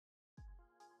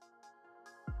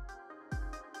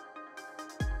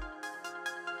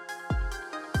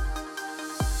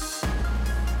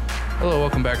Hello,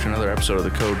 welcome back to another episode of the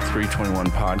Code 321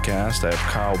 podcast. I have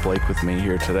Kyle Blake with me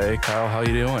here today. Kyle, how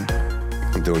you doing?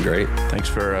 I'm doing great. Thanks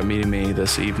for meeting me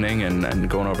this evening and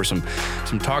going over some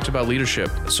talks about leadership.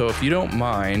 So if you don't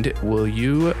mind, will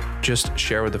you just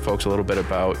share with the folks a little bit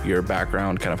about your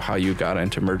background, kind of how you got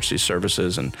into emergency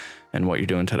services and what you're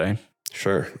doing today?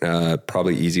 Sure.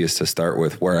 Probably easiest to start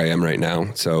with where I am right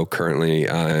now. So currently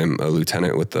I'm a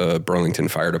lieutenant with the Burlington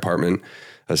Fire Department,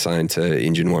 assigned to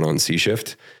Engine 1 on C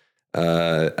shift.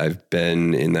 I've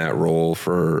been in that role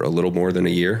for a little more than a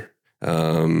year.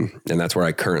 And that's where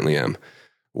I currently am.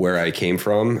 Where I came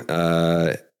from,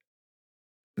 that's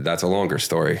a longer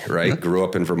story, right? Mm-hmm. Grew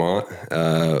up in Vermont,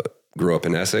 grew up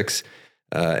in Essex,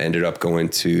 ended up going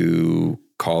to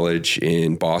college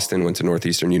in Boston, went to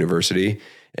Northeastern University,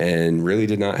 and really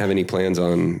did not have any plans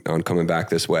on coming back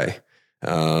this way.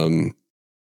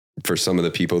 For some of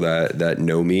the people that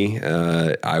know me,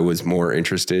 I was more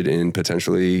interested in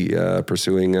potentially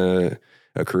pursuing a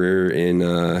career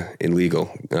in legal,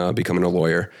 becoming a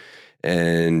lawyer.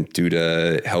 And due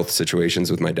to health situations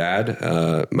with my dad,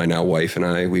 my now wife and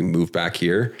I, we moved back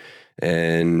here,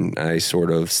 and I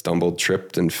sort of stumbled,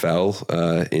 tripped, and fell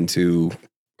into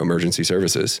emergency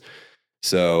services.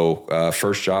 So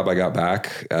first job I got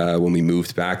back when we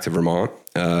moved back to Vermont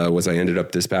was I ended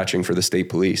up dispatching for the state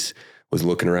police. Was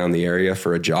looking around the area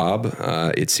for a job.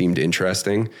 It seemed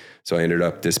interesting. So I ended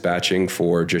up dispatching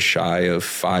for just shy of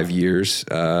 5 years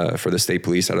for the state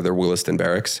police out of their Williston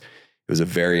barracks. It was a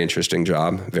very interesting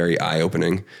job, very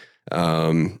eye-opening,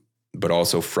 but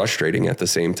also frustrating at the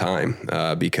same time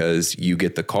because you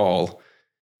get the call,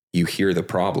 you hear the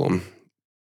problem,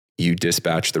 you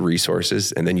dispatch the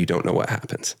resources, and then you don't know what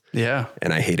happens. Yeah.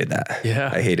 And I hated that.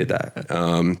 Yeah. I hated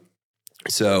that.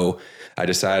 So I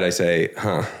decided,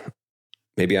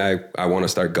 maybe I want to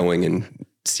start going and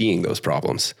seeing those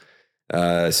problems.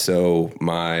 So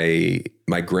my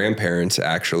grandparents,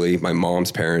 actually, my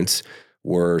mom's parents,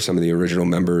 were some of the original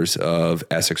members of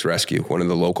Essex Rescue, one of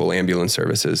the local ambulance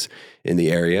services in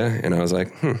the area. And I was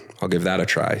like, I'll give that a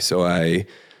try. So I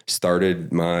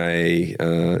started my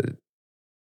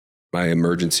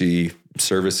emergency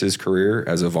services career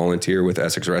as a volunteer with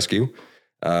Essex Rescue,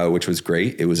 which was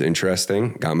great. It was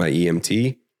interesting. Got my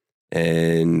EMT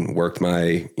and worked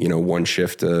my, one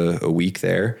shift a week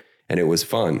there, and it was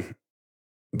fun.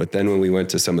 But then when we went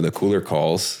to some of the cooler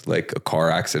calls, like a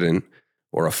car accident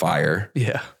or a fire,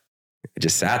 yeah, it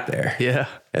just sat there. Yeah.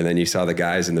 And then you saw the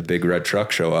guys in the big red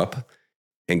truck show up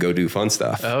and go do fun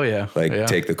stuff. Oh yeah.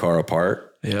 Take the car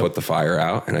apart, put the fire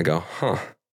out, and I go,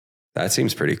 that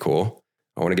seems pretty cool.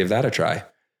 I want to give that a try.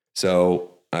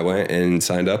 So I went and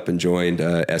signed up and joined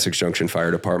Essex Junction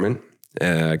Fire Department.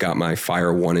 Got my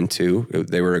Fire 1 and 2.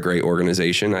 They were a great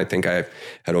organization. I think I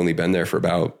had only been there for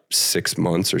about 6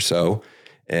 months or so.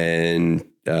 And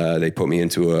they put me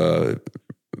into a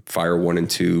Fire 1 and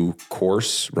 2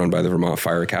 course run by the Vermont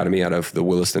Fire Academy out of the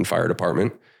Williston Fire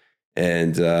Department.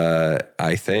 And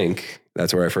I think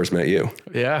that's where I first met you.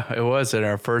 Yeah, it was at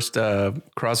our first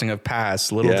crossing of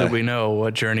paths. Little did we know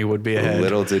what journey would be ahead.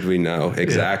 Little did we know.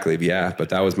 Exactly. Yeah. But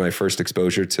that was my first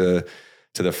exposure to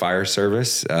the fire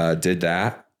service. Did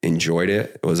that, enjoyed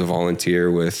it. Was a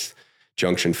volunteer with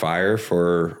Junction Fire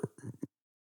for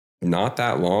not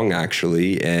that long,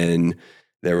 actually. And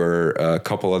there were a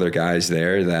couple other guys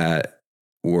there that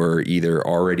were either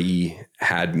already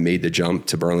had made the jump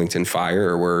to Burlington Fire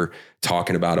or were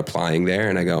talking about applying there.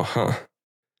 And I go,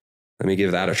 let me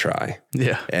give that a try.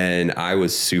 Yeah. And I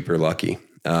was super lucky.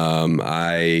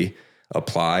 I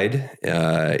applied,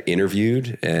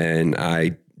 interviewed, and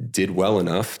I did well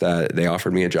enough that they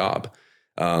offered me a job.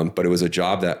 But it was a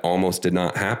job that almost did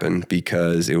not happen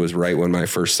because it was right when my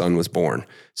first son was born.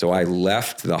 So I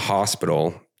left the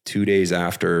hospital 2 days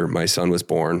after my son was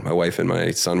born. My wife and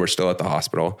my son were still at the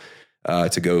hospital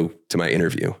to go to my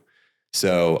interview.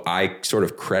 So I sort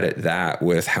of credit that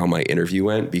with how my interview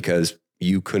went, because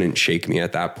you couldn't shake me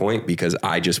at that point, because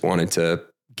I just wanted to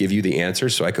give you the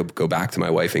answers so I could go back to my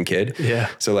wife and kid. Yeah.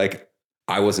 So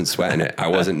I wasn't sweating it. I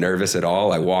wasn't nervous at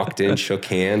all. I walked in, shook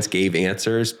hands, gave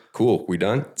answers. Cool. We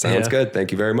done? Sounds good.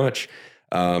 Thank you very much.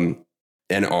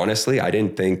 And honestly, I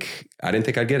didn't think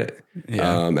I'd get it.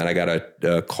 Yeah. And I got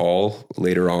a call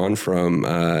later on from,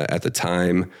 at the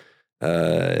time,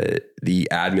 the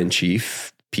admin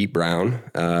chief, Pete Brown,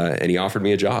 and he offered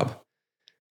me a job,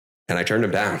 and I turned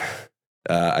him down.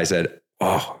 I said,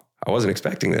 I wasn't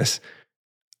expecting this.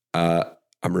 I'm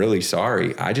really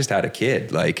sorry. I just had a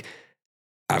kid.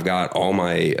 I've got all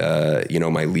my,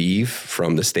 my leave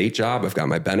from the state job. I've got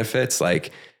my benefits. I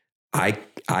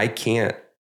can't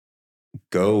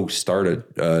go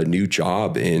start a new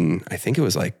job in, I think it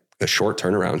was a short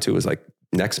turnaround too. It was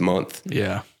next month.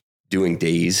 Yeah. Doing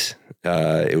days.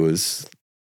 It was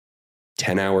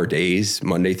 10-hour days,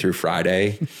 Monday through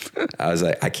Friday. I was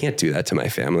like, I can't do that to my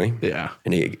family. Yeah.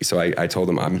 And so I told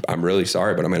him, I'm really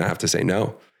sorry, but I'm going to have to say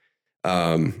no.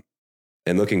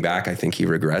 And looking back, I think he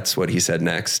regrets what he said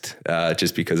next,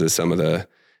 just because of some of the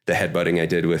headbutting I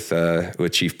did with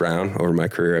Chief Brown over my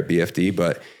career at BFD.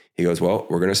 But he goes, well,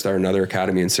 we're going to start another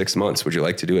academy in 6 months. Would you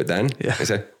like to do it then? Yeah. I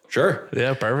said, sure.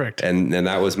 Yeah. Perfect. And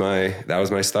that was my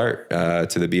start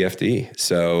to the BFD.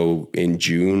 So in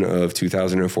June of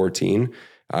 2014,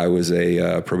 I was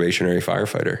a probationary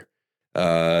firefighter.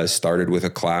 Started with a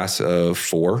class of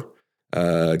 4,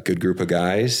 good group of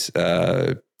guys.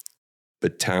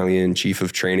 Battalion Chief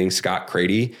of Training, Scott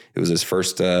Crady. It was his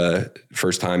first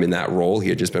time in that role. He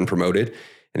had just been promoted,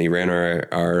 and he ran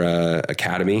our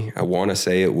academy. I want to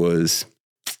say it was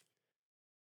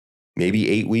maybe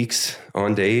 8 weeks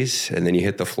on days, and then you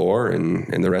hit the floor,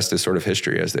 and the rest is sort of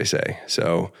history, as they say.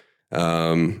 So,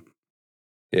 yeah.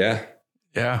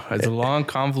 Yeah, it's a long,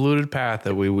 convoluted path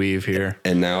that we weave here.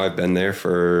 And now I've been there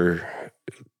for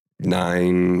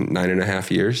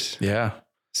 9.5 years. Yeah.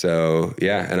 So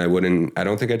yeah, and I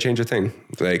don't think I'd change a thing.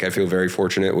 Like, I feel very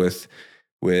fortunate with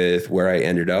where I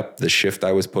ended up, the shift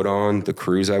I was put on, the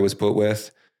crews I was put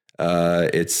with. I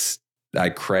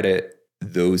credit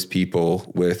those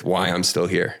people with why I'm still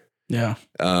here. Yeah.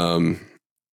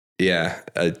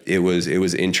 It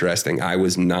was interesting. I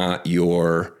was not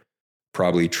your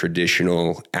probably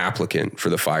traditional applicant for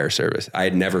the fire service. I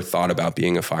had never thought about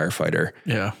being a firefighter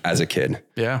as a kid.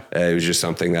 Yeah. It was just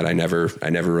something that I never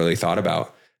really thought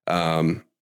about. I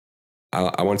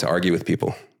wanted to argue with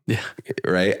people. Yeah.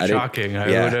 Right. Shocking.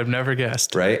 I would have never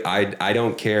guessed. Right. I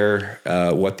don't care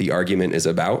what the argument is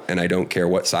about, and I don't care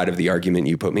what side of the argument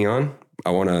you put me on. I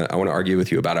want to argue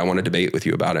with you about it. I want to debate with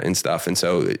you about it and stuff. And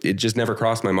so it just never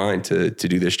crossed my mind to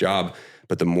do this job.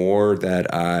 But the more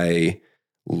that I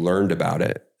learned about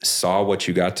it, saw what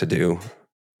you got to do,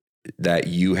 that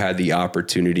you had the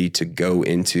opportunity to go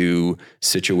into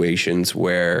situations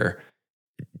where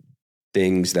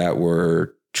things that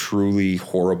were truly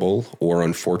horrible or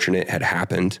unfortunate had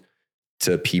happened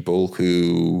to people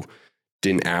who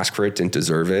didn't ask for it, didn't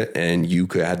deserve it, and you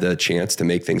had the chance to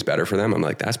make things better for them. I'm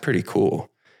like, that's pretty cool.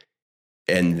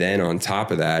 And then on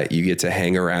top of that, you get to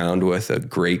hang around with a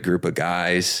great group of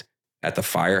guys at the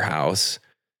firehouse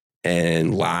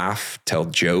and laugh, tell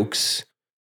jokes,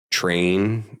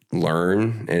 train,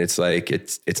 learn. And it's like,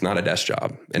 it's not a desk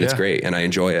job, and it's great. And I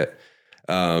enjoy it.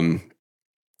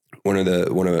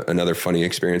 Another funny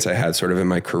experience I had sort of in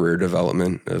my career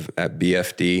development at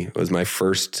BFD was my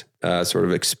first sort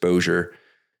of exposure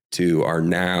to our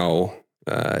now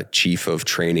Chief of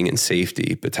Training and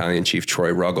Safety, Battalion Chief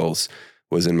Troy Ruggles,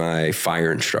 was in my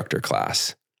fire instructor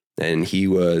class. And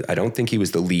I don't think he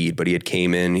was the lead, but he had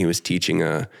came in, he was teaching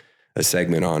a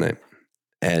segment on it.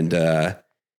 And I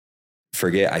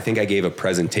think I gave a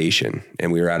presentation,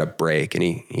 and we were at a break, and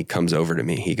he comes over to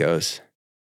me. He goes,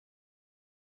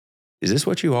 "Is this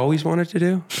what you always wanted to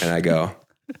do?" And I go,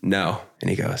 "No." And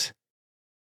he goes,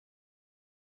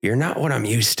 "You're not what I'm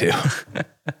used to."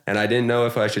 And I didn't know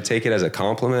if I should take it as a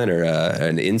compliment or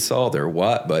an insult or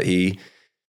what, but he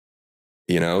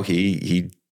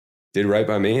did right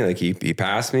by me. Like he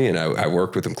passed me, and I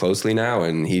worked with him closely now.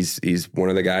 And he's one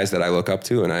of the guys that I look up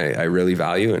to, and I really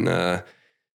value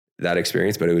that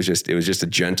experience. But it was just a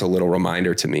gentle little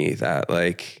reminder to me that,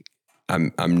 like,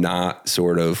 I'm not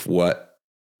sort of what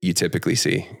you typically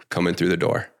see coming through the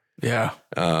door. Yeah.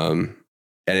 And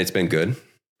it's been good.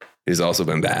 It's also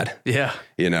been bad. Yeah.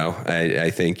 I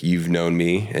think you've known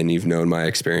me, and you've known my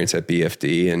experience at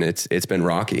BFD, and it's been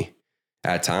rocky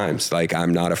at times. Like,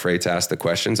 I'm not afraid to ask the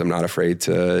questions. I'm not afraid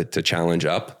to challenge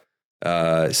up,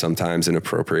 sometimes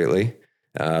inappropriately.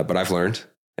 But I've learned,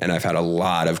 and I've had a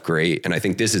lot of great, and I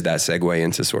think this is that segue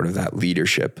into sort of that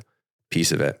leadership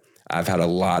piece of it. I've had a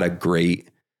lot of great,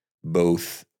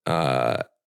 both,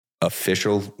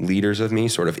 official leaders of me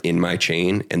sort of in my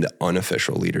chain, and the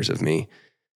unofficial leaders of me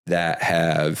that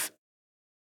have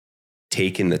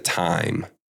taken the time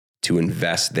to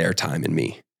invest their time in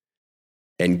me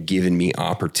and given me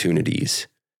opportunities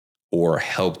or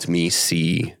helped me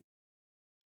see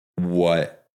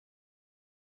what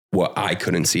I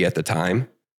couldn't see at the time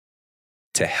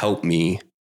to help me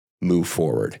move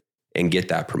forward and get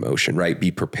that promotion, right?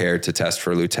 Be prepared to test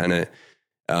for lieutenant,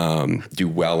 do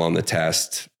well on the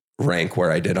test, rank where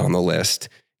I did on the list,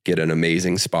 get an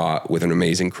amazing spot with an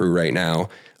amazing crew right now.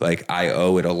 Like, I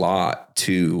owe it a lot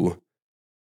to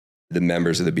the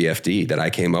members of the BFD that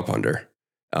I came up under.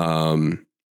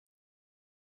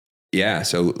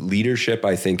 So leadership,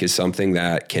 I think, is something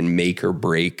that can make or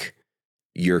break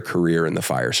your career in the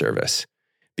fire service,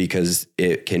 because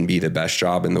it can be the best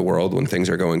job in the world when things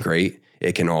are going great.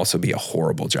 It can also be a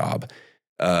horrible job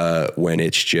when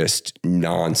it's just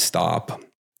nonstop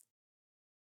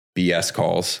BS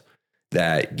calls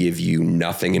that give you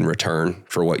nothing in return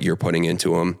for what you're putting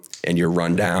into them, and you're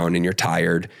run down and you're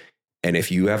tired. And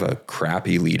if you have a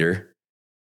crappy leader,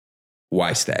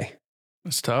 why stay?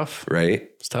 It's tough, right?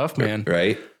 It's tough, man.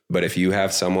 Right. But if you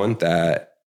have someone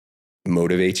that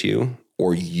motivates you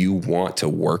or you want to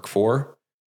work for,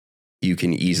 you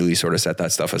can easily sort of set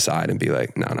that stuff aside and be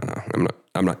like, no,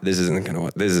 I'm not, this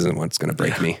isn't what's going to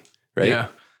break me. Right. Yeah.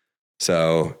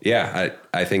 So yeah,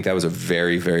 I think that was a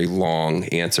very, very long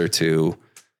answer to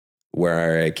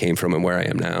where I came from and where I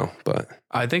am now. But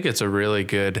I think it's a really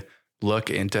good look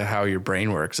into how your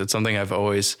brain works. It's something I've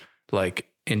always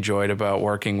enjoyed about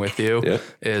working with you. Yeah.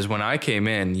 Is when I came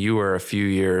in, you were a few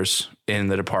years in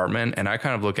the department, and I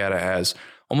kind of look at it as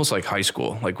almost like high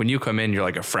school. Like when you come in, you're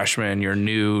like a freshman, you're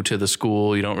new to the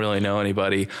school, you don't really know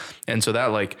anybody. And so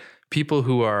that people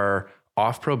who are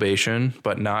off probation,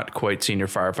 but not quite senior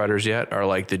firefighters yet, are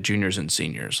like the juniors and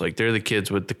seniors. Like they're the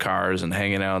kids with the cars and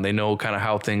hanging out, and they know kind of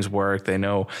how things work. They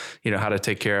know, how to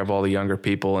take care of all the younger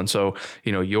people. And so,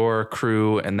 your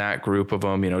crew and that group of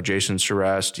them, Jason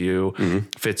Surest, you,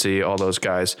 Fitzy, all those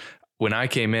guys. When I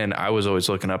came in, I was always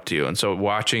looking up to you. And so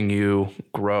watching you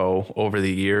grow over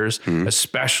the years,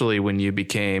 especially when you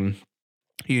became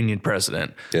union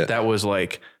president, that was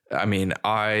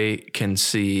I can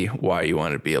see why you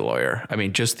want to be a lawyer.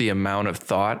 Just the amount of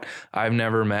thought. I've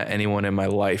never met anyone in my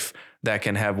life that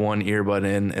can have one earbud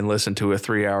in and listen to a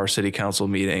 3-hour city council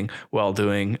meeting while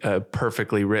doing a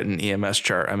perfectly written EMS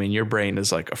chart. Your brain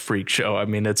is like a freak show.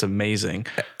 It's amazing.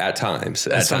 At times.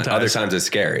 Other times it's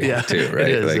scary too, right?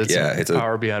 It is. It's a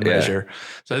power beyond measure.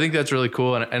 So I think that's really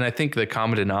cool. And I think the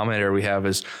common denominator we have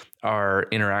is our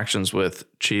interactions with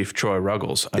Chief Troy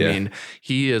Ruggles.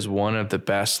 He is one of the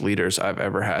best leaders I've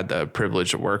ever had the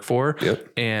privilege to work for. Yep.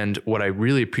 And what I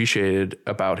really appreciated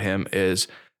about him is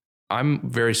I'm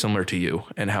very similar to you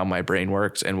and how my brain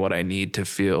works and what I need to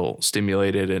feel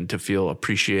stimulated and to feel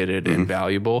appreciated and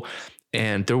valuable.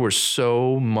 And there were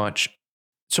so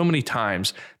many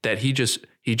times that he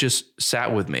just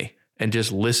sat with me and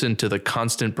just listened to the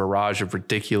constant barrage of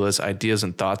ridiculous ideas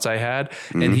and thoughts I had.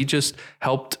 And he just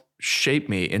helped shape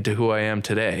me into who I am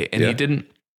today. And he didn't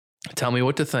tell me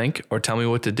what to think or tell me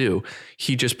what to do.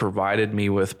 He just provided me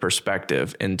with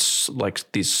perspective and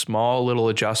these small little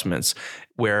adjustments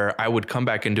where I would come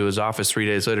back into his office 3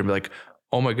 days later and be like,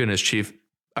 oh my goodness, Chief,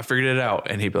 I figured it out.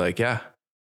 And he'd be like, yeah,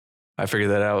 I figured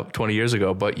that out 20 years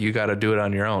ago, but you got to do it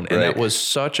on your own. And that was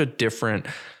such a different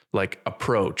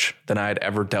approach than I had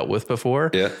ever dealt with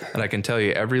before. Yeah. And I can tell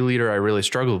you, every leader I really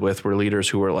struggled with were leaders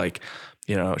who were like,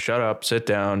 shut up, sit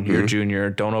down, you're junior,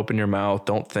 don't open your mouth,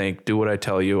 don't think, do what I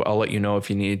tell you. I'll let you know if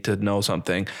you need to know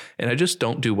something. And I just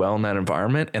don't do well in that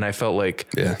environment. And I felt like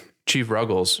Chief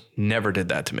Ruggles never did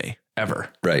that to me,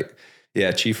 ever. Right.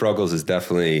 Yeah. Chief Ruggles is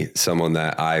definitely someone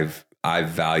that I've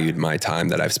valued my time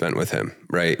that I've spent with him,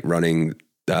 right? Running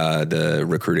the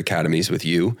Recruit Academies with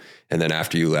you. And then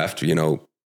after you left,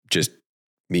 just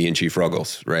me and Chief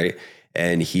Ruggles, right?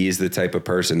 And he's the type of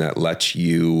person that lets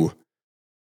you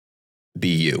be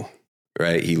you,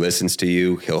 right? He listens to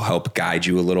you. He'll help guide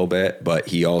you a little bit, but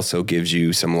he also gives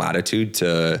you some latitude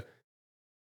to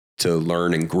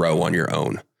learn and grow on your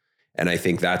own. And I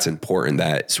think that's important,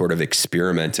 that sort of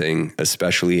experimenting,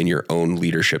 especially in your own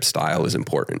leadership style, is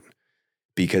important.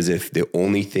 Because if the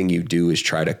only thing you do is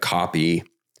try to copy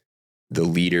the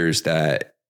leaders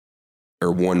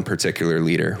or one particular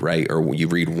leader, right? Or you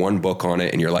read one book on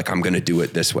it and you're like, I'm going to do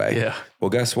it this way. Yeah. Well,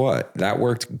 guess what? That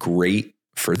worked great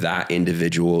for that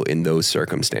individual in those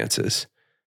circumstances.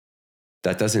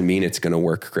 That doesn't mean it's going to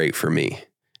work great for me,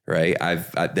 right?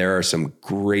 There are some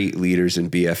great leaders in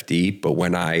BFD, but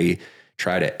when I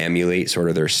try to emulate sort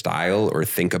of their style or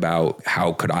think about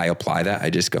how could I apply that, I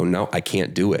just go, no, I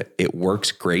can't do it. It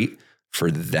works great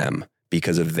for them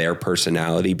because of their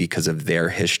personality, because of their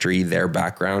history, their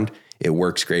background. It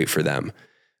works great for them.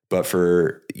 But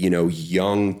for,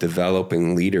 young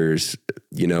developing leaders,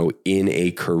 in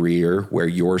a career where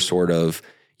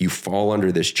you fall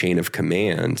under this chain of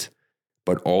command,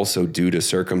 but also due to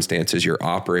circumstances, you're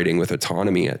operating with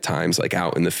autonomy at times, like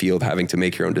out in the field, having to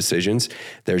make your own decisions.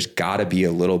 There's got to be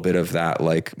a little bit of that,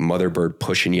 like mother bird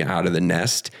pushing you out of the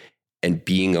nest and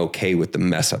being okay with the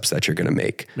mess ups that you're going to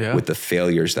make, with the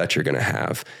failures that you're going to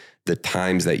have, the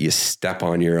times that you step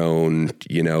on your own,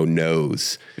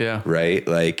 nose. Yeah. Right.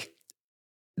 Like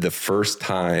the first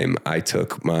time I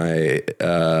took my,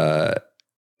 the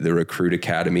Recruit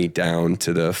Academy down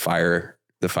to the fire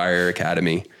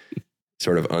academy,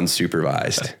 sort of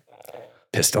unsupervised,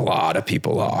 pissed a lot of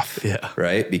people off. Yeah.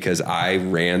 Right. Because I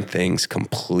ran things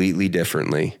completely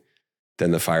differently than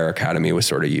the fire academy was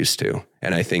sort of used to.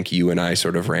 And I think you and I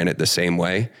sort of ran it the same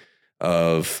way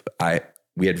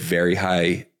we had very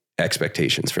high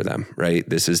expectations for them, right?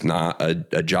 This is not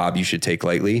a job you should take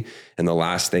lightly. And the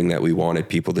last thing that we wanted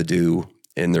people to do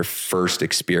in their first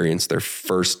experience, their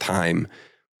first time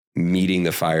meeting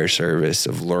the fire service,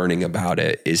 of learning about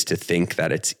it, is to think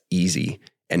that it's easy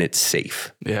and it's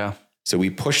safe. Yeah. So we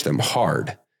pushed them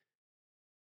hard.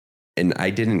 And I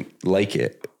didn't like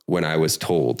it when I was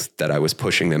told that I was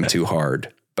pushing them too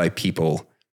hard by people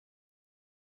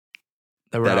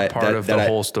that were not part of the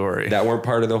whole story. That weren't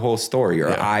part of the whole story,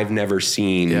 or I've never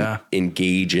seen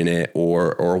engage in it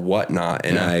or whatnot.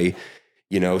 And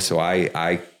so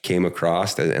I came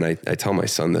across, and I tell my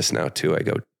son this now too. I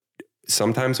go,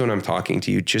 sometimes when I'm talking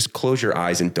to you, just close your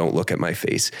eyes and don't look at my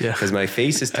face. Because my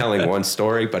face is telling one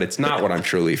story, but it's not what I'm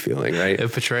truly feeling, right?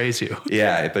 It betrays you.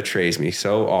 Yeah, it betrays me.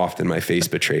 So often my face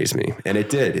betrays me. And it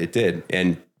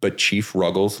did. But Chief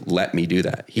Ruggles let me do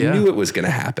that. He knew it was going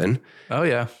to happen. Oh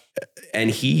yeah. And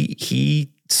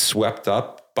he swept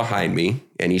up behind me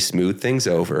and he smoothed things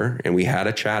over, and we had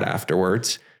a chat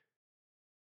afterwards.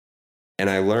 And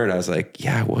I learned, I was like,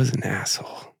 I was an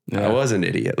asshole. I was an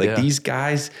idiot. Like these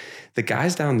guys, the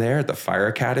guys down there at the fire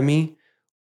academy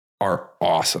are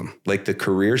awesome. Like the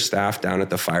career staff down at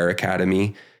the fire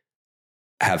academy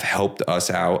have helped us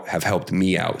out, have helped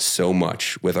me out so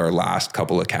much with our last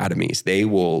couple academies.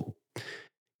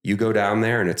 You go down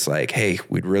there and it's like, hey,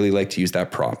 we'd really like to use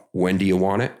that prop. When do you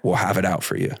want it? We'll have it out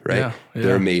for you. Right. Yeah.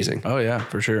 They're amazing. Oh yeah,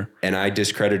 for sure. And I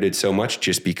discredited so much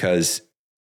just because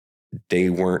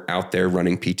they weren't out there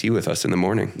running PT with us in the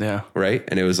morning. Yeah. Right.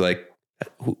 And it was like,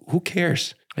 who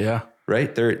cares? Yeah.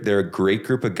 Right. They're a great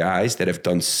group of guys that have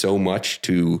done so much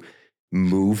to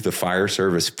move the fire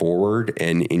service forward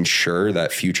and ensure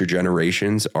that future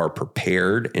generations are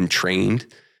prepared and trained.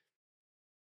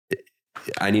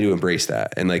 I need to embrace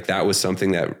that. And like, that was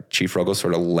something that Chief Ruggles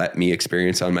sort of let me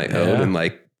experience on my own and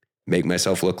like make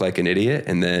myself look like an idiot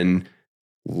and then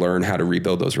learn how to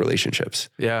rebuild those relationships.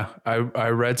 Yeah. I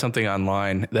read something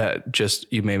online that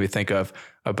just, you made me think of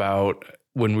about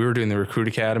when we were doing the Recruit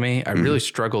Academy. I really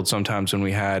struggled sometimes when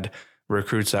we had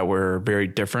recruits that were very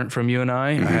different from you and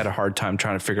I. I had a hard time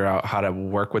trying to figure out how to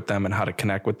work with them and how to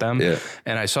connect with them. Yeah.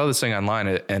 And I saw this thing online,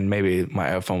 and maybe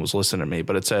my iPhone was listening to me,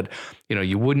 but it said,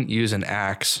 you wouldn't use an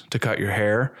axe to cut your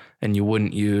hair and you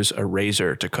wouldn't use a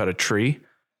razor to cut a tree.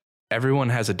 Everyone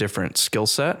has a different skill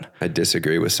set. I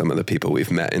disagree with some of the people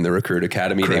we've met in the Recruit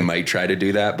Academy. Correct. They might try to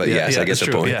do that, but yes, I get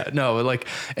the point. Yeah, no, like,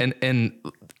 and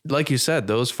like you said,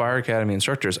 those fire academy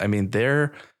instructors, I mean,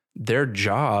 their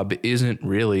job isn't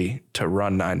really to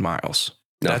run 9 miles.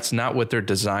 No. That's not what they're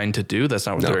designed to do. That's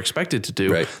not what they're expected to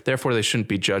do. Right. Therefore, they shouldn't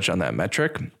be judged on that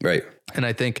metric. Right. And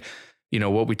I think,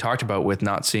 what we talked about with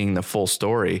not seeing the full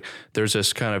story, there's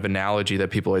this kind of analogy that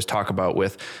people always talk about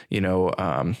with,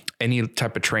 any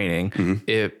type of training.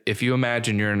 Mm-hmm. If you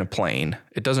imagine you're in a plane,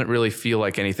 it doesn't really feel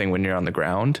like anything when you're on the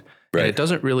ground. Right. And it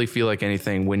doesn't really feel like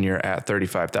anything when you're at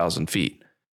 35,000 feet.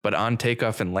 But on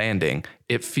takeoff and landing,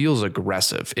 it feels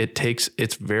aggressive.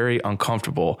 It's very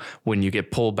uncomfortable when you get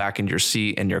pulled back in your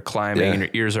seat and you're climbing and your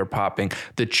ears are popping.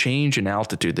 The change in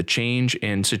altitude, the change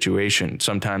in situation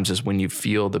sometimes is when you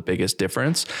feel the biggest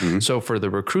difference. Mm-hmm. So for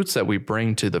the recruits that we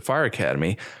bring to the fire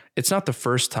academy, it's not the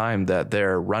first time that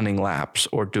they're running laps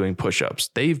or doing push-ups.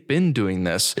 They've been doing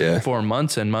this for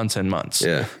months and months and months.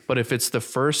 Yeah. But if it's the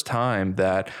first time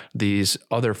that these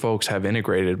other folks have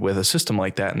integrated with a system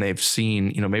like that and they've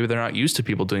seen, maybe they're not used to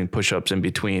people doing push-ups in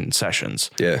between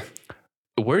sessions. Yeah.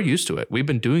 We're used to it. We've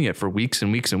been doing it for weeks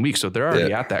and weeks and weeks. So they're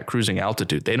already at that cruising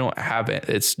altitude. They don't have it.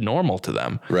 It's normal to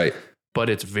them. Right. But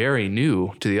it's very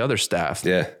new to the other staff.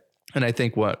 Yeah. And I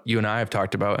think what you and I have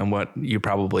talked about and what you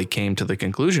probably came to the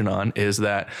conclusion on is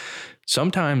that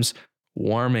sometimes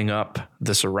warming up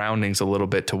the surroundings a little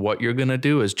bit to what you're going to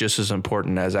do is just as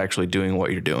important as actually doing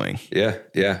what you're doing. Yeah.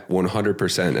 Yeah.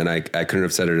 100%. And I couldn't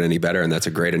have said it any better. And that's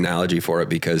a great analogy for it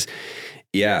because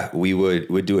we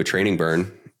would do a training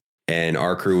burn and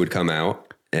our crew would come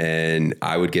out and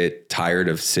I would get tired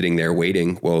of sitting there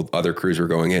waiting while other crews were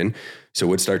going in. So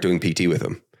we'd start doing PT with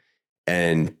them.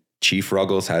 And Chief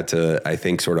Ruggles had to, I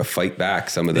think, sort of fight back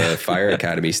some of the fire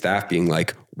academy staff being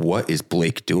like, what is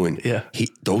Blake doing? Yeah.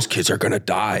 Those kids are going to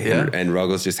die. Yeah. And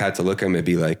Ruggles just had to look at him and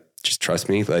be like, just trust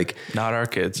me. Like, not our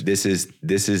kids. This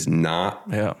is not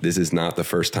the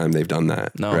first time they've done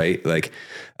that. No. Right. Like,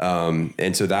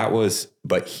 and so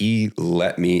but he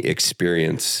let me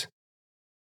experience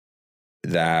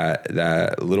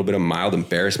that little bit of mild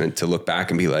embarrassment to look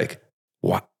back and be like,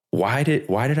 why did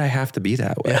I have to be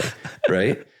that way?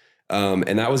 Right.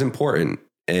 And that was important.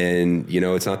 And,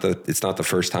 it's not the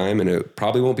first time, and it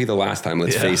probably won't be the last time.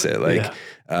 Let's face it.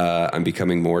 I'm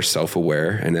becoming more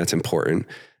self-aware, and that's important.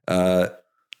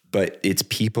 But it's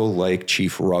people like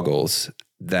Chief Ruggles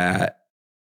that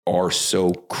are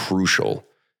so crucial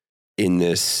in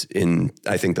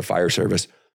I think the fire service,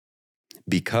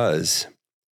 because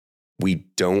we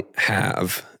don't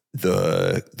have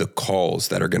the calls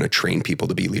that are going to train people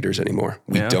to be leaders anymore.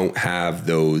 We don't have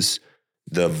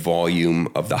the volume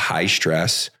of the high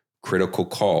stress critical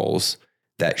calls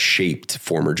that shaped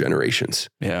former generations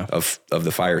of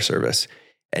the fire service.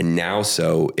 And now,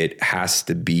 so it has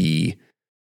to be,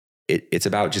 it's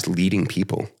about just leading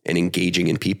people and engaging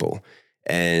in people.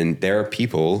 And there are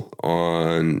people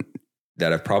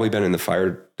that have probably been in the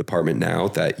fire department now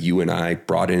that you and I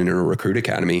brought in a Recruit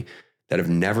Academy that have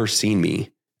never seen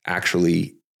me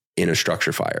actually in a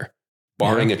structure fire,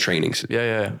 barring a training.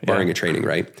 Barring a training,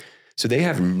 right? So they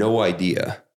have no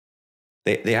idea.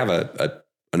 They have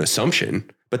an assumption,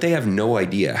 but they have no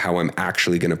idea how I'm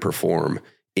actually going to perform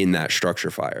in that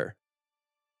structure fire.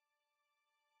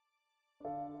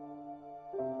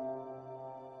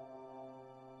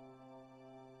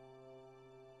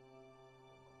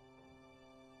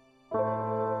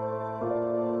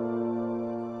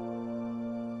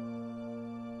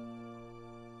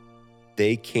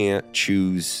 They can't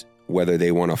choose whether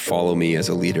they want to follow me as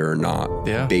a leader or not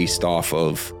based off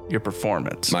of your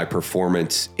performance, my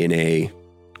performance in and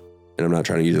I'm not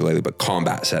trying to use it lightly, but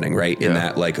combat setting, right? In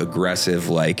that like aggressive,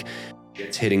 like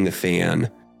it's hitting the fan.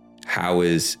 How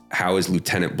is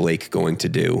Lieutenant Blake going to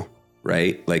do?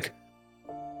 Right? Like,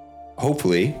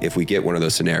 hopefully if we get one of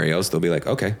those scenarios, they'll be like,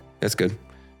 okay, that's good.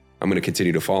 I'm going to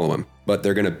continue to follow him, but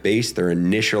they're going to base their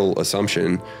initial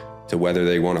assumption to whether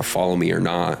they want to follow me or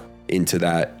not into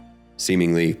that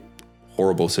seemingly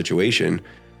horrible situation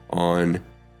on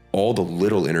all the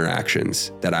little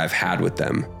interactions that I've had with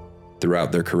them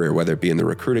throughout their career, whether it be in the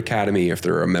Recruit Academy, if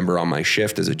they're a member on my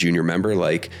shift as a junior member,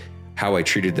 like how I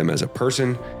treated them as a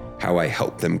person, how I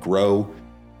helped them grow.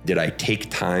 Did I take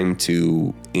time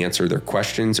to answer their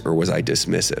questions, or was I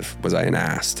dismissive? Was I an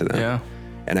ass to them? Yeah.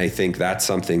 And I think that's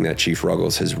something that Chief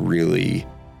Ruggles has really,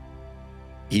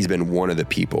 he's been one of the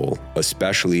people,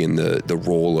 especially in the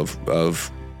role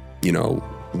of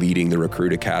leading the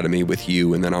Recruit Academy with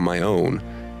you and then on my own,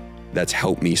 that's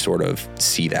helped me sort of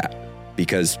see that,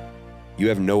 because you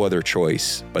have no other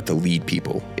choice but to lead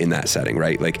people in that setting,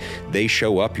 right? Like, they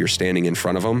show up, you're standing in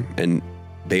front of them, and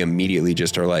they immediately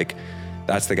just are like,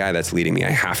 that's the guy that's leading me.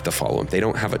 I have to follow him. They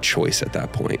don't have a choice at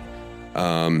that point.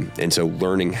 And so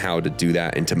learning how to do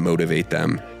that and to motivate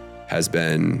them has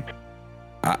been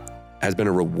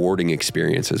a rewarding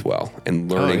experience as well. And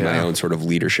learning my own sort of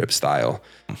leadership style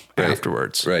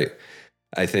afterwards. Right.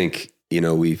 I think,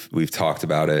 we've talked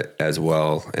about it as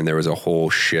well. And there was a whole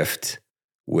shift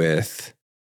with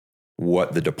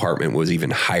what the department was even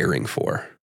hiring for.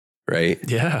 Right.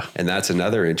 Yeah. And that's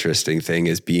another interesting thing,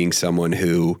 is being someone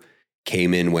who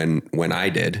came in when I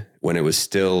did, when it was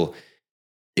still,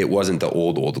 it wasn't the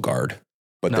old guard,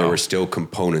 but there were still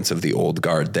components of the old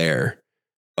guard there,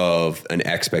 of an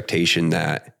expectation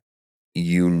that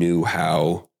you knew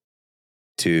how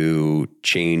to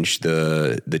change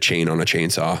the chain on a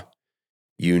chainsaw.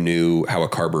 You knew how a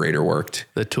carburetor worked.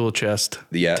 The tool chest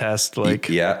test, like,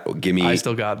 give me, I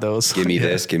still got those. Give me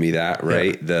this, give me that,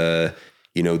 right? Yeah.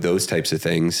 Those types of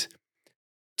things.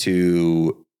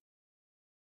 To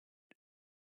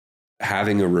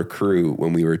having a recruit,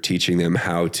 when we were teaching them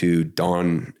how to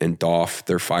don and doff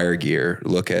their fire gear,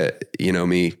 look at,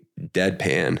 me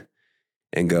deadpan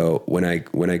and go, when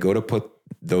I go to put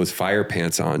those fire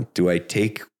pants on, do I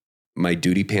take my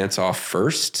duty pants off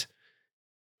first?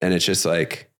 And it's just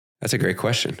like, that's a great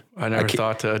question. I never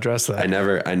thought to address that.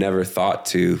 I never thought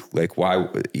to, like, why?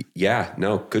 Yeah,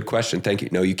 no, good question. Thank you.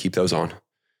 No, you keep those on.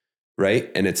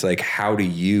 Right. And it's like, how do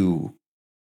you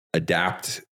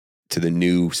adapt to the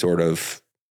new sort of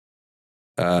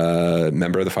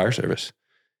member of the fire service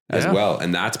as well?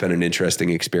 And that's been an interesting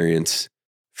experience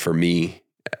for me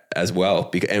as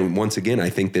well. And once again, I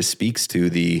think this speaks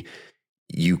to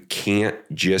you can't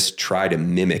just try to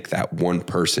mimic that one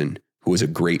person who was a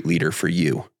great leader for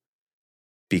you,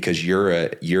 because you're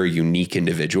a unique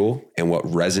individual, and what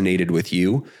resonated with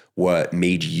you, what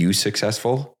made you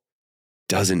successful,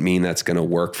 doesn't mean that's going to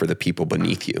work for the people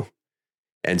beneath you.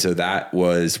 And so that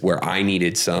was where I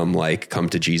needed some come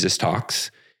to Jesus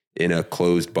talks in a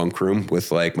closed bunk room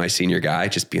with my senior guy,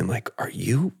 just being like, are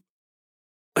you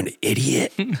an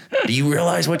idiot? Do you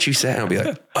realize what you said? And I'll be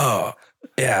like, oh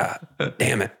yeah,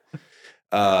 damn it.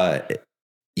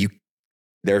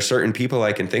 there are certain people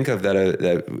I can think of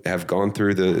that have gone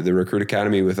through the Recruit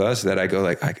Academy with us that I go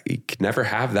like, I could never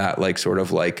have that, like, sort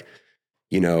of like,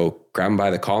 grab them by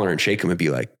the collar and shake them and be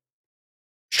like,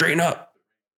 straighten up.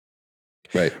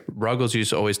 Right. Ruggles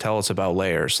used to always tell us about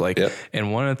layers. Like, yep.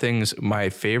 And one of the things, my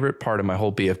favorite part of my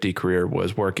whole BFD career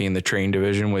was working in the training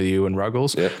division with you and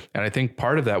Ruggles. Yep. And I think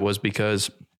part of that was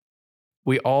because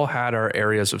we all had our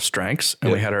areas of strengths and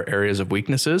we had our areas of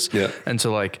weaknesses. Yep. And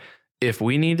so like, if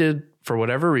we needed, for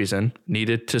whatever reason,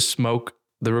 needed to smoke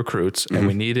the recruits and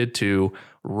we needed to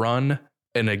run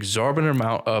an exorbitant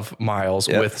amount of miles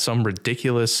with some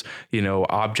ridiculous,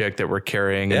 object that we're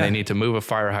carrying and they need to move a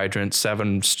fire hydrant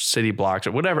 7 city blocks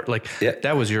or whatever. Like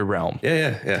that was your realm.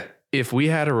 Yeah. If we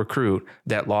had a recruit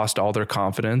that lost all their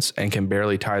confidence and can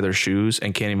barely tie their shoes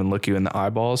and can't even look you in the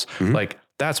eyeballs, like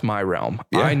that's my realm.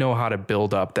 Yeah. I know how to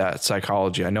build up that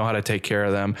psychology. I know how to take care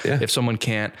of them. Yeah. If someone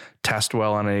can't test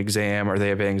well on an exam or they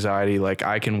have anxiety, like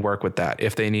I can work with that.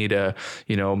 If they need to,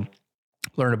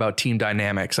 learn about team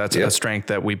dynamics, that's a strength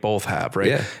that we both have, right?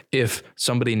 Yeah. If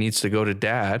somebody needs to go to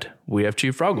dad, we have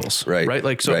Chief Ruggles, right?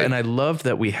 Like, so, and I love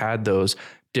that we had those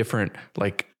different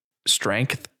like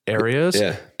strength areas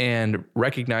and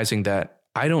recognizing that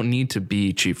I don't need to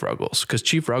be Chief Ruggles because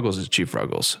Chief Ruggles is Chief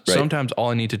Ruggles. Right. Sometimes all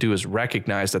I need to do is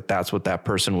recognize that that's what that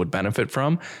person would benefit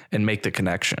from and make the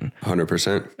connection.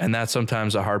 100%. And that's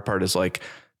sometimes the hard part is like,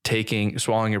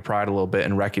 swallowing your pride a little bit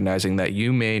and recognizing that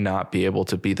you may not be able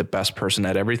to be the best person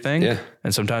at everything. Yeah.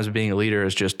 And sometimes being a leader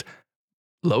is just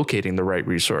locating the right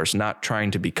resource, not trying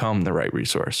to become the right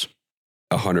resource.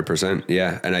 100%.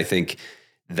 Yeah. And I think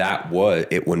that was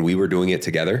it when we were doing it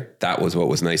together. That was what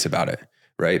was nice about it.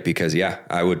 Right. Because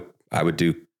I would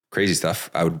do crazy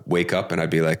stuff. I would wake up and I'd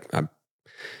be like, that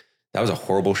was a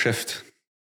horrible shift.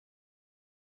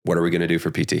 What are we going to do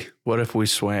for PT? What if we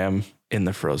swam in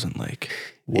the frozen lake?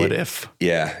 What if?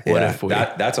 Yeah. If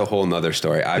that's a whole nother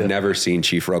story. I've never seen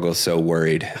Chief Ruggles so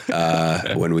worried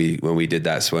when we did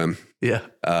that swim. Yeah.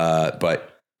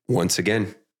 But once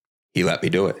again, he let me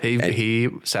do it. He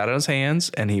sat on his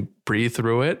hands and he breathed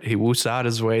through it. He woosah'd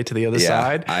his way to the other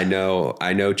side. I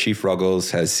know Chief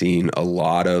Ruggles has seen a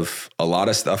lot of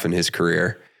stuff in his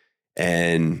career,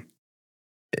 and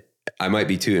I might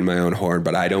be tooting my own horn,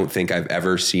 but I don't think I've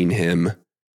ever seen him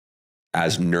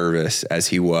as nervous as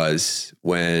he was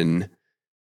when,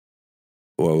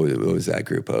 what was that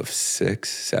group of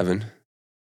 6 and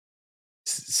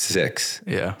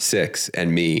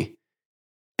me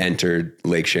entered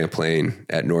Lake Champlain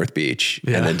at North Beach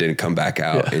and then didn't come back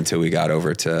out until we got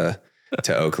over to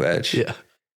Oak Ledge. Yeah.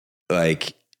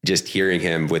 Like, just hearing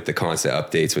him with the constant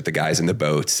updates with the guys in the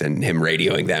boats and him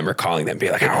radioing them or calling them,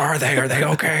 be like, how are they? Are they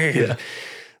okay? Yeah.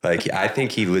 Like, I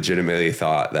think he legitimately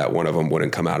thought that one of them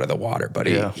wouldn't come out of the water, but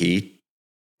he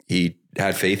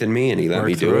had faith in me and he let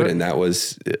me do it. And that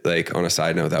was, like, on a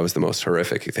side note, that was the most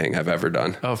horrific thing I've ever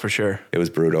done. Oh, for sure. It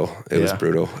was brutal. It was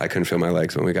brutal. I couldn't feel my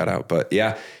legs when we got out, but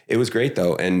yeah, it was great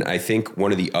though. And I think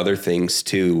one of the other things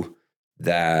too,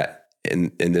 that,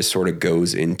 and this sort of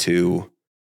goes into,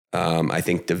 I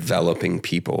think developing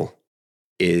people,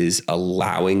 is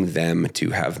allowing them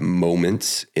to have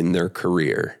moments in their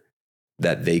career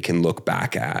that they can look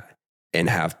back at and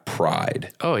have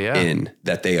pride in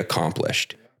that they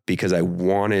accomplished, because I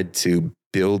wanted to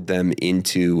build them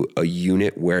into a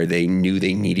unit where they knew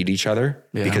they needed each other,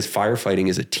 because firefighting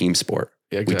is a team sport.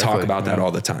 Yeah, exactly. We talk about that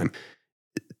all the time.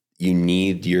 You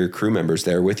need your crew members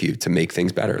there with you to make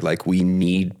things better. Like, we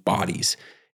need bodies,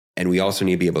 and we also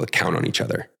need to be able to count on each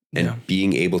other. And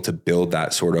being able to build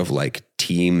that sort of like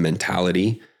team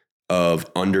mentality of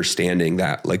understanding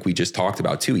that, like we just talked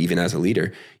about too, even as a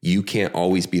leader, you can't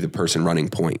always be the person running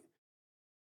point.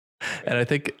 And I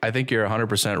think you're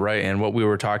 100% right. And what we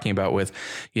were talking about with,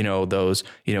 those,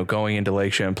 going into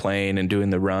Lake Champlain and doing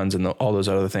the runs and all those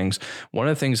other things. One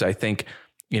of the things I think,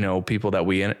 people that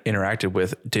we interacted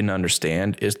with didn't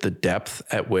understand is the depth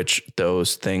at which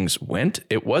those things went.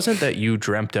 It wasn't that you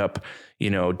dreamt up,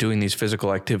 doing these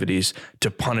physical activities to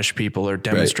punish people or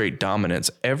demonstrate dominance.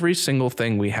 Every single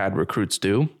thing we had recruits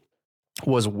do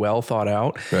was well thought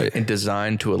out and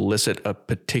designed to elicit a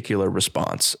particular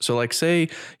response. So like, say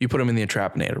you put them in the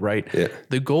entrapinator, right? Yeah.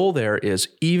 The goal there is,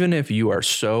 even if you are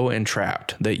so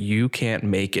entrapped that you can't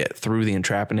make it through the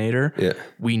entrapinator,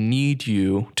 we need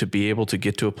you to be able to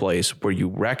get to a place where you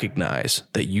recognize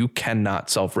that you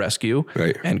cannot self-rescue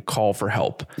and call for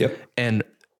help. Yep. And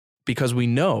because we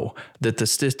know that the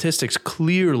statistics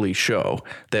clearly show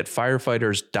that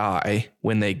firefighters die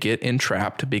when they get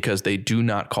entrapped because they do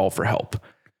not call for help.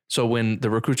 So when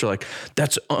the recruits are like,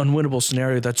 that's an unwinnable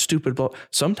scenario, that's stupid,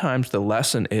 sometimes the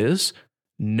lesson is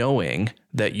knowing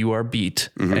that you are beat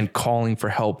and calling for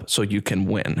help so you can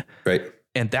win. Right.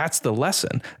 And that's the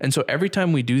lesson. And so every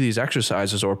time we do these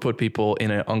exercises or put people in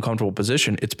an uncomfortable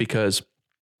position, it's because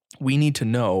we need to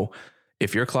know,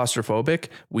 if you're claustrophobic,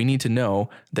 we need to know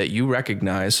that you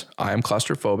recognize, I'm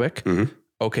claustrophobic.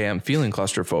 Okay, I'm feeling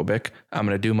claustrophobic. I'm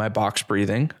going to do my box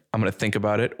breathing. I'm going to think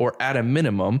about it, or at a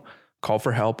minimum, call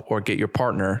for help or get your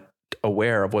partner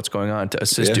aware of what's going on to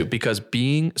assist you, because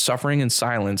suffering in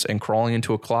silence and crawling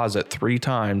into a closet 3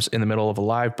 times in the middle of a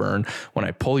live burn when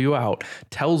I pull you out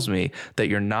tells me that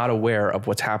you're not aware of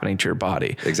what's happening to your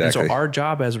body. Exactly. And so our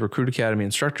job as Recruit Academy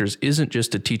instructors isn't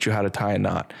just to teach you how to tie a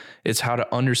knot. It's how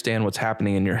to understand what's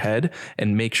happening in your head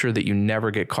and make sure that you never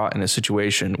get caught in a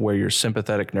situation where your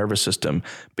sympathetic nervous system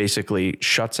basically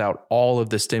shuts out all of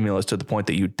the stimulus to the point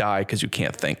that you die because you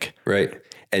can't think. Right.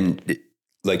 And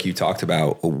like you talked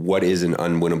about, what is an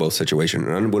unwinnable situation?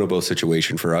 An unwinnable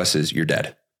situation for us is you're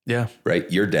dead. Yeah. Right.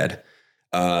 You're dead.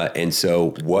 And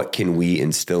so what can we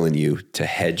instill in you to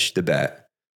hedge the bet,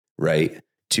 right?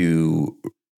 To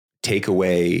take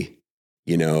away,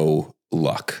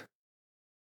 luck.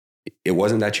 It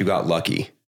wasn't that you got lucky.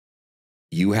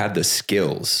 You had the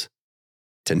skills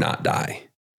to not die.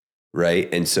 Right.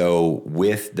 And so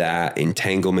with that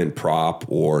entanglement prop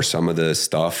or some of the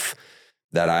stuff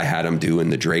that I had them do in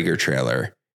the Draeger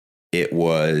trailer, it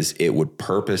would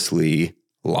purposely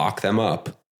lock them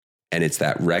up. And it's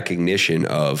that recognition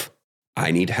of,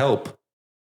 I need help.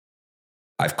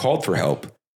 I've called for help.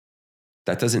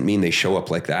 That doesn't mean they show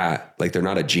up like that. Like, they're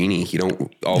not a genie. You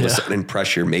don't all of a sudden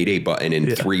press your Mayday button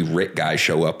and 3 RIT guys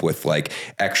show up with like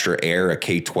extra air, a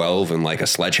K-12 and like a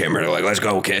sledgehammer. They're like, let's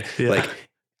go, kid. Yeah. Like,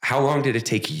 how long did it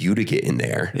take you to get in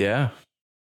there? Yeah.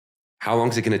 How long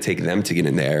is it going to take them to get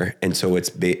in there? And so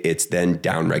it's then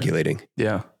down regulating.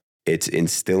 Yeah. It's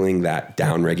instilling that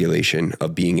down regulation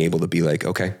of being able to be like,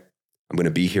 okay, I'm going to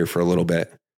be here for a little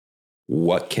bit.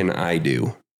 What can I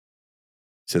do?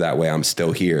 So that way I'm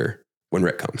still here when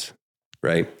Rick comes.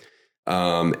 Right.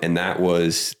 And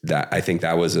I think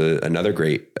that was another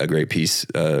great piece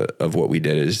of what we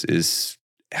did is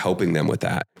helping them with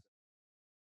that.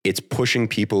 It's pushing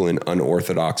people in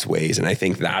unorthodox ways. And I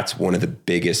think that's one of the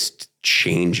biggest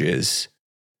changes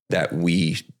that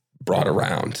we brought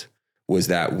around, was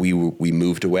that we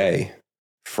moved away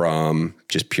from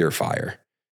just pure fire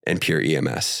and pure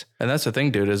EMS. And that's the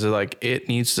thing, dude, is like, it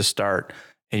needs to start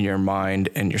in your mind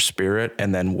and your spirit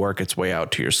and then work its way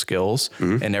out to your skills.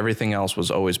 And everything else was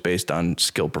always based on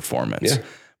skill performance. Yeah.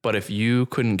 But if you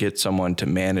couldn't get someone to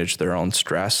manage their own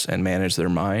stress and manage their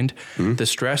mind, the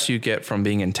stress you get from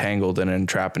being entangled in an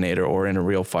entrapinator or in a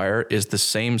real fire is the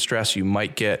same stress you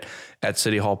might get at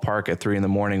City Hall Park at 3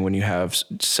 a.m. when you have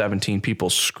 17 people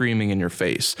screaming in your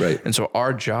face. Right. And so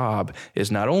our job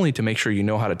is not only to make sure you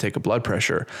know how to take a blood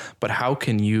pressure, but how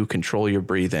can you control your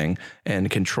breathing and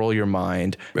control your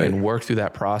mind and work through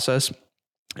that process.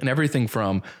 And everything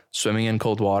from swimming in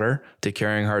cold water to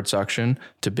carrying hard suction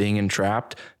to being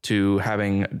entrapped to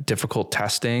having difficult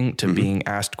testing to being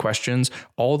asked questions,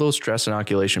 all those stress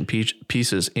inoculation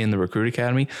pieces in the Recruit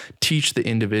Academy teach the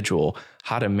individual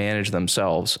how to manage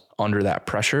themselves under that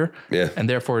pressure. Yeah. And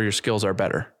therefore your skills are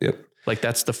better. Yep. Like,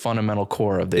 that's the fundamental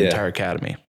core of the entire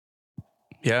academy.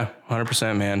 Yeah,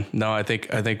 100%, man. No, I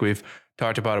think we've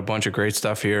talked about a bunch of great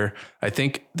stuff here. I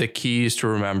think the keys to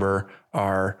remember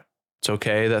are: it's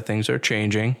okay that things are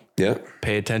changing. Yep.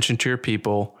 Pay attention to your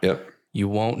people. Yep. You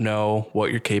won't know what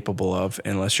you're capable of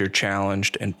unless you're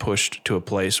challenged and pushed to a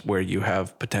place where you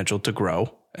have potential to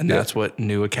grow. And that's what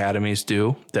new academies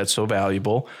do. That's so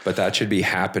valuable. But that should be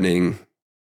happening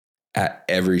at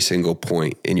every single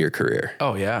point in your career.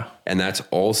 Oh, yeah. And that's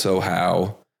also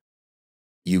how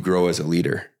you grow as a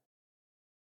leader.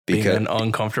 Because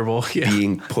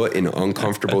being put in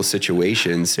uncomfortable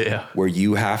situations where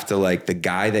you have to, like, the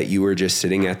guy that you were just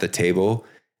sitting at the table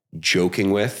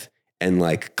joking with and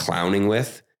like clowning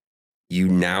with, you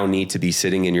now need to be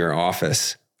sitting in your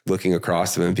office looking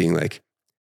across to him and being like,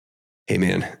 hey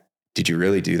man, did you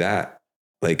really do that?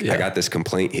 Like, I got this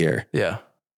complaint here. Yeah.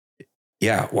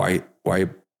 Yeah. Why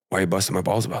you busting my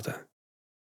balls about that?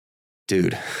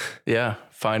 Dude. Yeah.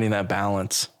 Finding that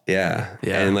balance. Yeah.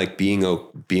 And like being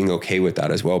okay with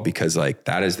that as well, because like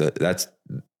that's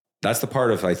the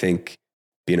part of, I think,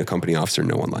 being a company officer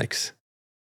no one likes,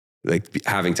 like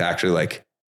having to actually like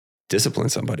discipline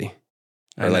somebody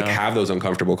or like have those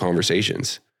uncomfortable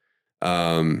conversations.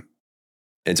 And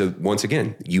so once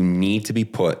again, you need to be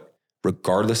put,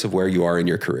 regardless of where you are in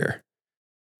your career,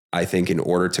 I think, in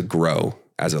order to grow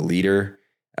as a leader,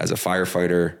 as a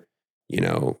firefighter,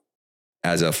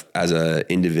 as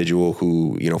a individual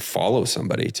who, follows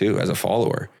somebody too, as a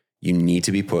follower, You need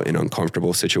to be put in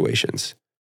uncomfortable situations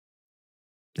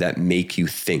that make you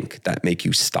think, that make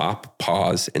you stop,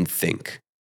 pause, and think.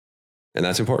 And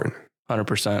that's important.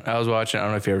 100%. I don't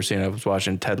know if you've ever seen it. I was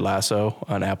watching Ted Lasso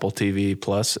on Apple TV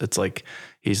Plus. It's like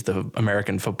he's the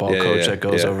American football coach that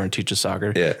goes over and teaches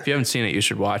soccer. Yeah. If you haven't seen it, you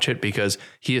should watch it because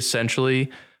he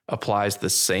essentially applies the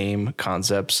same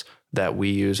concepts that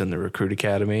we use in the Recruit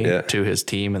Academy to his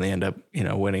team, and they end up,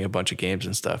 winning a bunch of games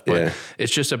and stuff. But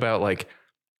it's just about like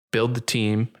build the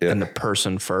team and the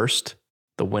person first.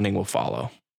 The winning will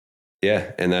follow.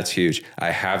 Yeah, and that's huge. I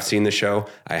have seen the show.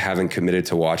 I haven't committed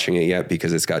to watching it yet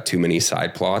because it's got too many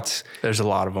side plots. There's a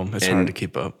lot of them. It's hard to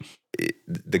keep up.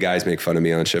 The guys make fun of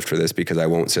me on shift for this because I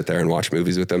won't sit there and watch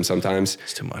movies with them sometimes.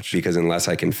 It's too much. Because unless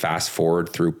I can fast forward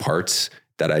through parts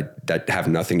that have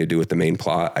nothing to do with the main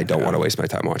plot, I don't want to waste my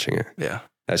time watching it. Yeah.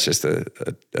 That's just a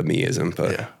me-ism.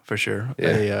 But yeah, for sure.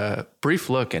 Yeah. A brief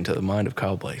look into the mind of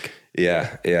Kyle Blake.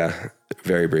 Yeah.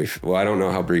 Very brief. Well, I don't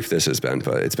know how brief this has been,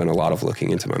 but it's been a lot of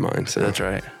looking into my mind. So that's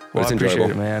right. Well, it's I appreciate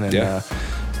enjoyable, it, man. And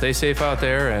stay safe out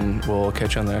there, and we'll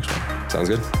catch you on the next one. Sounds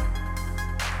good.